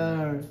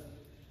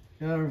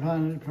 Gadadhar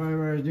Pandit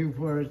Parivar is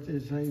Newport.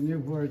 It's like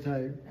Newport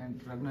type.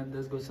 And Raghunath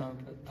Das Goswami,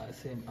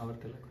 same, our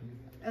Tilak.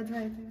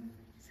 Advaita.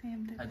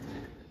 Same thing.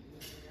 Advaita.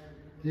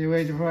 The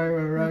way to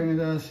Parivar,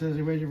 Raghunath says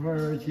the way to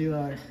Parivar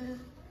Tilak.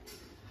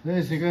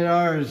 This is a good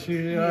artist.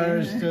 Usually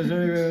artist does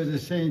everywhere with the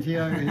same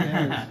Tilak he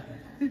has.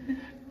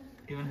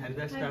 Even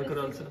Haridas Thakur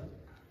also.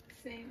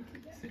 Same.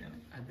 Same.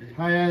 Advaita.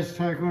 Haridas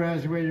Thakur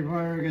has a way to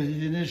Parivar because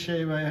he's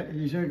initiated by,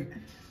 he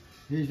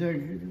took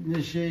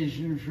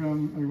initiation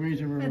from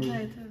Advaita Prabhu.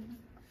 Advaita.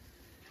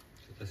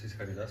 So das ist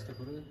Haridas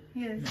Thakur?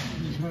 Yes.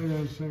 This is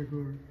Haridas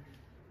Thakur.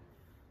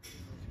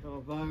 So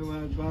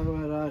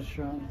Bhagavad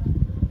Ashram.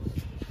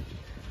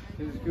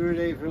 His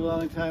Gurudev for a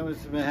long time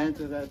was the Mahant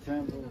of that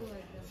temple.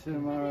 Sri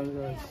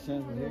Maharaj's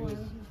temple. He was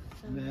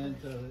the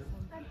Mahant of it.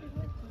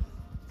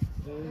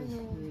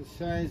 The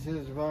sign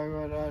says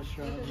Bhagavad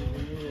Ashram. You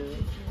can read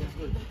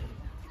it.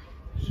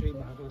 Sri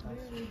Bhagavad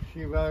Ashram.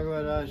 Sri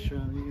Bhagavad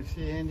Ashram. You can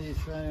see Hindi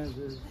signs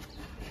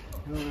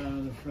go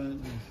around the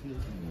front and see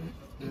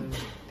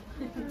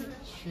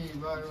Sri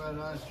Bhagavad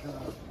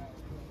Ashram.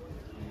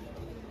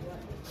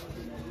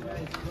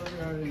 Nice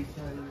courtyard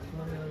inside.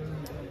 Courtyard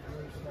inside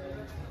first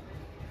side.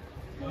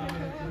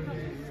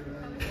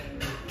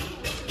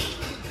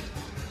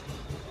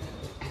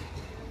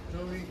 So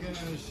we can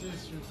have a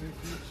sister took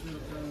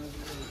pictures on it.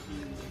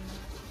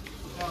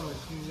 Oh,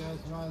 she has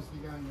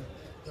Masiganga.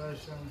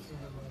 Darshan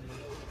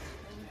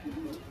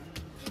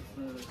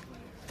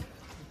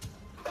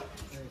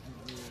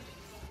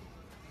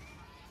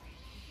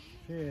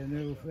Okay,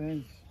 no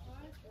offense.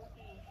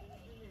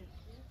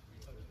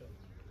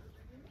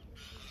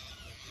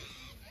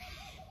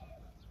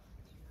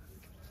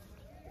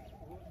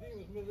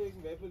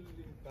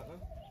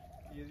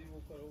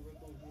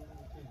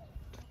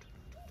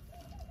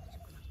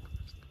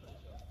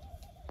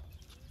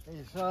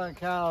 He saw a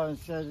cow and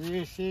said, "Do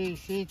you see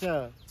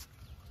Sita?"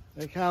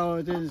 The cow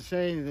didn't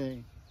say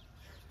anything.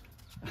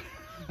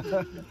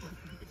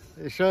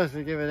 They're supposed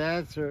to give an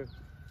answer.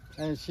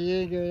 And she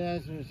didn't give an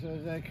answer, so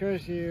I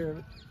curse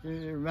you,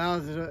 your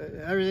mouth,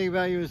 everything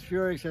about you is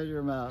pure except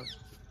your mouth.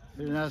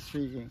 You're not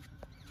speaking.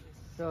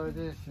 So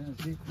this,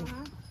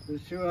 the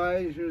two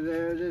eyes are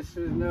there, this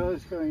is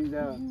nose going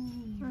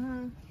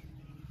down.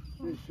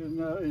 This is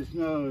his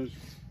nose.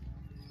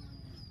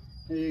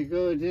 And you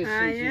go a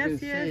distance, you can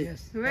see.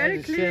 Yes.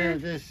 Very clear.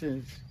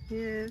 Distance.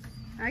 Yes,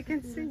 I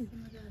can see.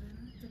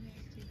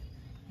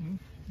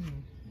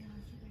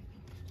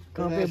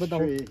 कहाँ पे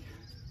बताऊँ?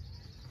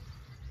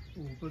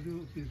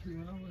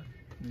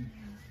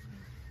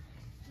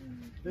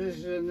 This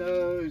is the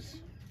nose.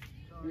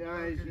 The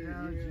eyes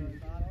are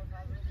here.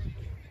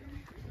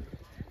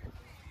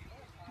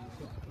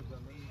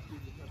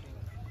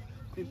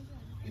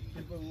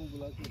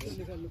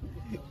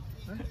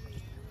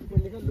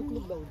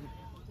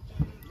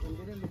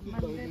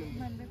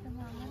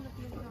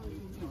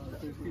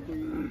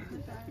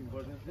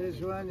 This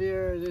one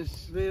here,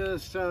 this little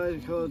style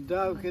is called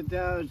Dauka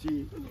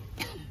Dauji.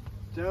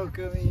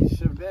 Dauka means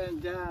to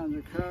bend down,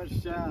 to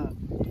crouch down.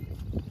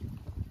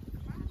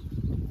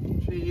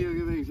 See, you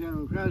give an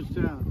example. Crouch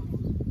down.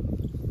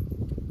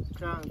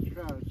 Crouch,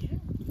 crouch.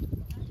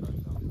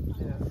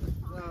 Yeah.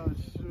 No,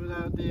 it's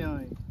without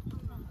kneeling.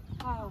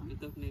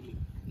 Without kneeling.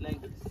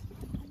 Like this.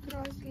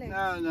 Cross legs.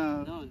 No,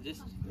 no. No,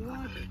 just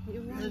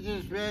You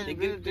just bend,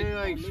 do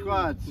like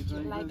squats.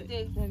 like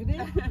this.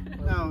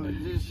 No,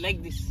 just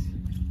Like this.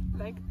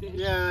 Like this.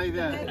 yeah, like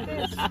that.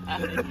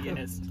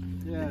 Yes.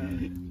 Yeah.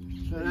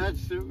 So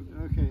that's the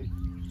okay.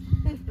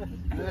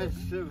 That's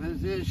the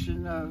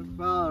position of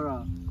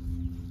Balaram.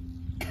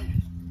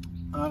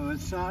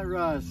 It's not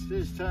Ras.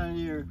 This time of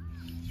year,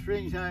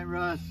 springtime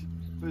Ras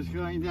was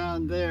going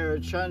down there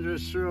at Chandra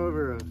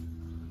Sarovara.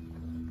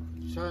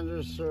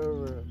 Chandra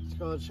Sarovara. It's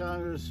called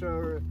Chandra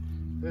Sarovara.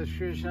 There's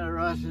Krishna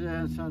Rasa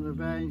dance on the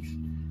banks.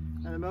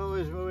 And the moon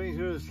was moving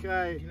through the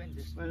sky.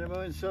 When the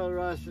moon saw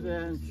Rasa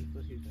dance,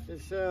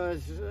 it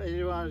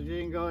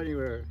didn't go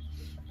anywhere.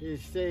 He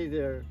stayed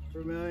there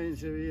for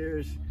millions of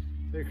years.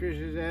 The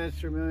Krishna danced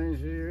for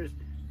millions of years.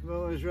 The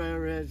moon was right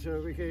overhead, so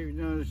it became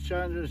known as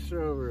Chandra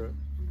Sarovara.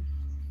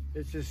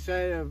 It's the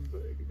site of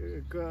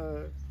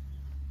Govardhan.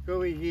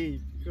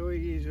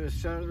 Govardhan is a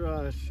sun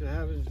Ras. It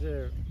happens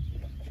there.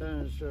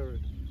 Chandra Sarovara.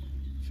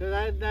 So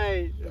that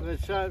night,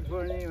 Madan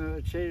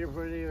Purnima, Chaitra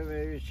Purnima,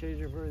 maybe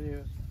Chaitra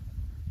Purnima,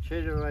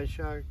 Chaitra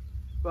Vaishak,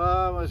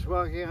 Balaram was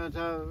walking on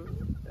top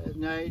at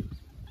night,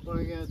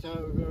 walking on top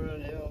of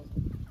Govardhan Hill.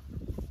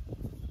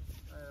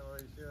 I don't know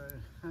what he's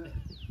doing.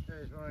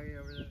 He's walking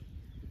over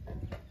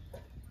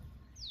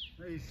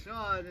there. He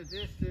saw in the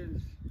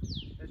distance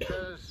at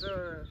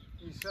Chandrasura,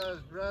 he saw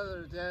his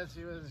brother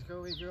dancing with his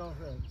Gopi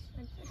girlfriends.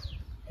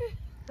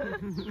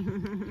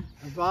 And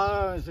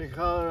Balaram is the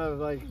color of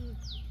like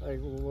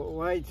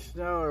white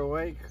snow or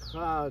white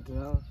cloud, you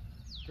know,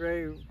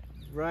 very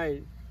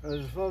bright.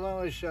 The full moon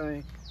was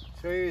shining,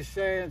 so he was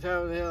staying on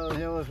top of the hill. The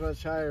hill was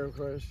much higher, of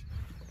course.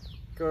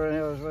 Govardhan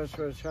Hill was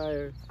much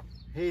higher.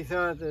 He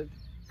thought that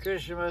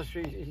Krishna must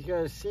be, he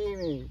got to see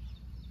me.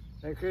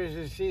 And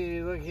Krishna sees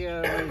me looking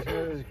at him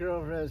with his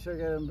girlfriend, so he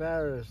got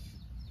embarrassed.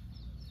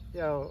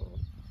 You know,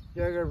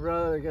 younger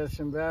brother gets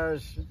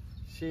embarrassed,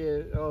 see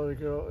his older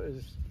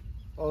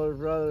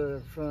brother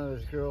in front of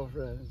his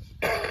girlfriends.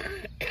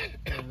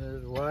 And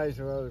there's wives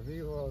of other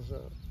people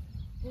also.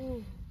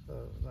 So,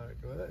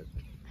 not good.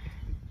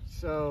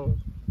 So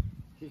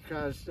he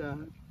crouched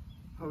down.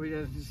 Hope he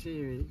doesn't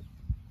see me.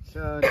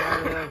 So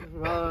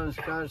Balaram's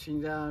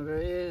crouching down,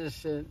 very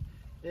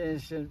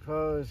innocent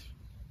pose.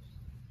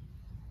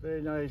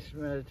 Very nice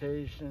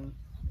meditation.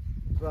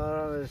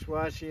 Balaram is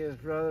watching his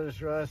brother's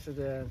rasa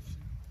dance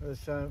with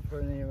Sun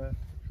Purnima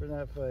from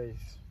that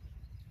place.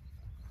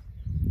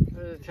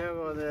 There's a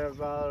temple there,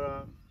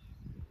 Balaram.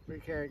 We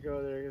can't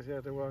go there because we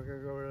have to walk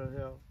over the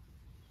hill.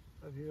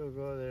 But people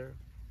go there.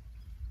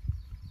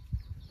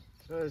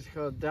 So it's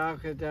called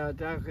Dauka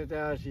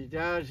Dauji.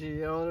 Dauji,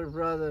 the older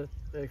brother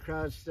that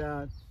crouched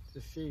down to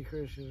see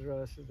Krishna's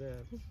rasa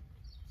dance.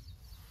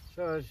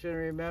 So it's been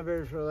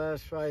remembered for the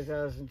last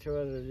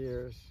 5,200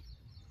 years.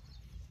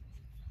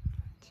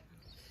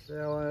 They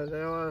don't want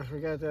to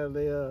forget that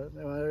lila.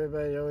 They want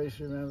everybody to always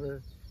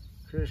remember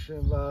Krishna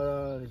and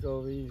Balaram and the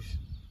gopis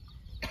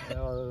and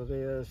all the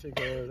lilas that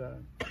go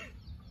on.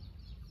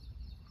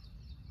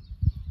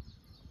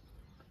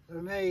 There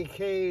are many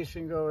caves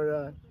in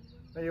Govardhan.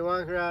 When you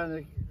walk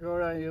around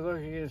Govardhan, you look,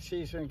 you can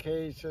see some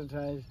caves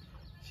sometimes.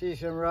 See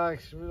some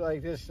rocks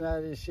like this now,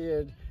 you see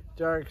a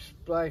dark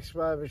black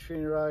spot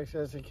between the rocks,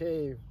 that's a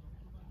cave.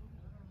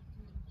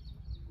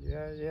 You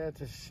have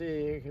to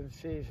see, you can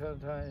see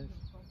sometimes.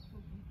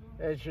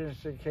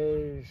 Entrance to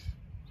caves.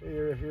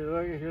 If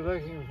you're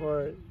looking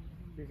for it,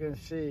 you can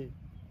see.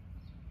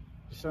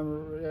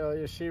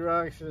 You see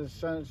rocks in the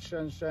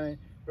sunshine,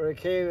 where a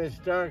cave is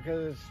dark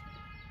because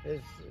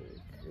it's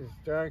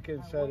dark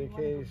inside the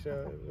cave, so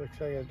it looks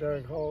like a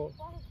dark hole.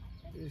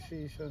 You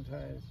see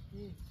sometimes.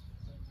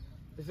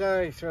 It's not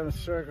like some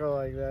circle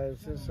like that.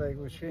 It's just like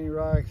between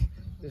rocks,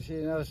 you see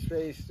enough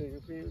space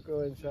to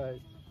go inside.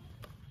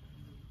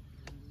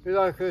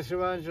 Bila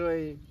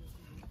Kusumanjali,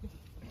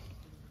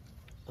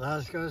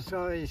 Last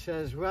Goswami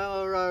says,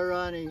 well,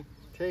 Radharani,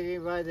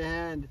 taking by the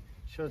hand,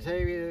 she'll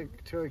take me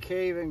to a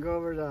cave in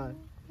Govardhan,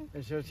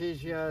 and she'll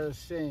teach you how to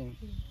sing.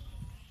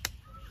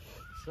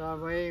 So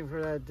I'm waiting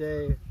for that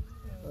day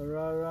when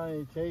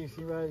Radharani takes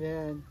me by the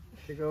hand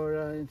to go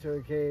down into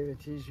a cave and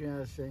teach me how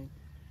to sing.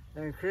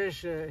 And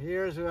Krishna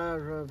hears about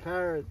it from a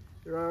parrot.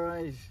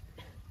 Radharani's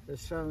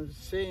some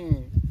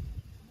singing,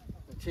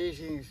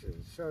 teaching.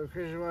 So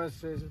Krishna wants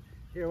to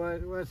hear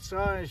what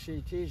song is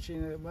she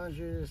teaching that wants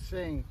you to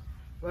sing.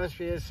 Must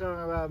be a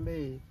song about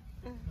me.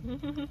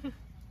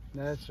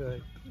 That's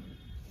right.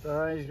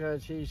 Radharani's going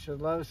to teach a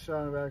love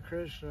song about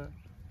Krishna.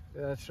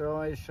 That's her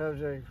only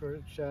subject for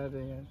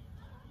chanting and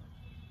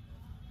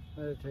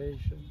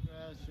meditation.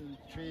 Grass and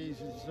trees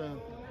and stuff.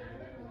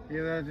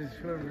 You have this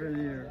footprint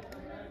here.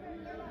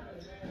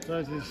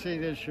 That's his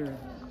signature.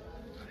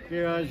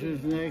 Maharaj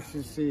is in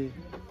ecstasy,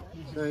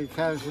 so he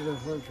captured the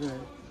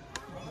footprint.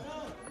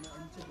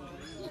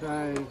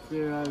 Sorry,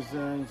 Maharaj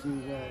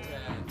dancing back.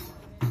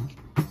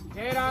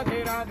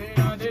 Radhe Radhe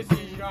Radhe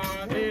Sri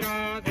Radhe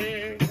Radhe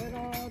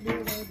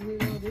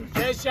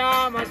Jai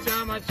Shama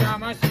Shama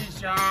Shama Shri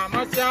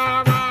Shama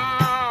Shama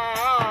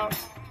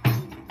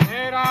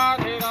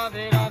Radhe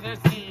Radhe Radhe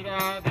Sri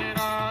Radhe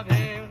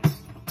Radhe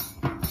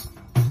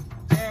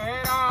Jai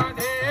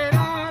Radhe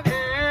Radhe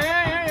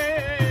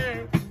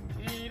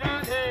Sri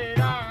Radhe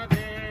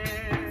Radhe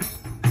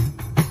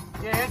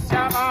Jai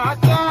Shama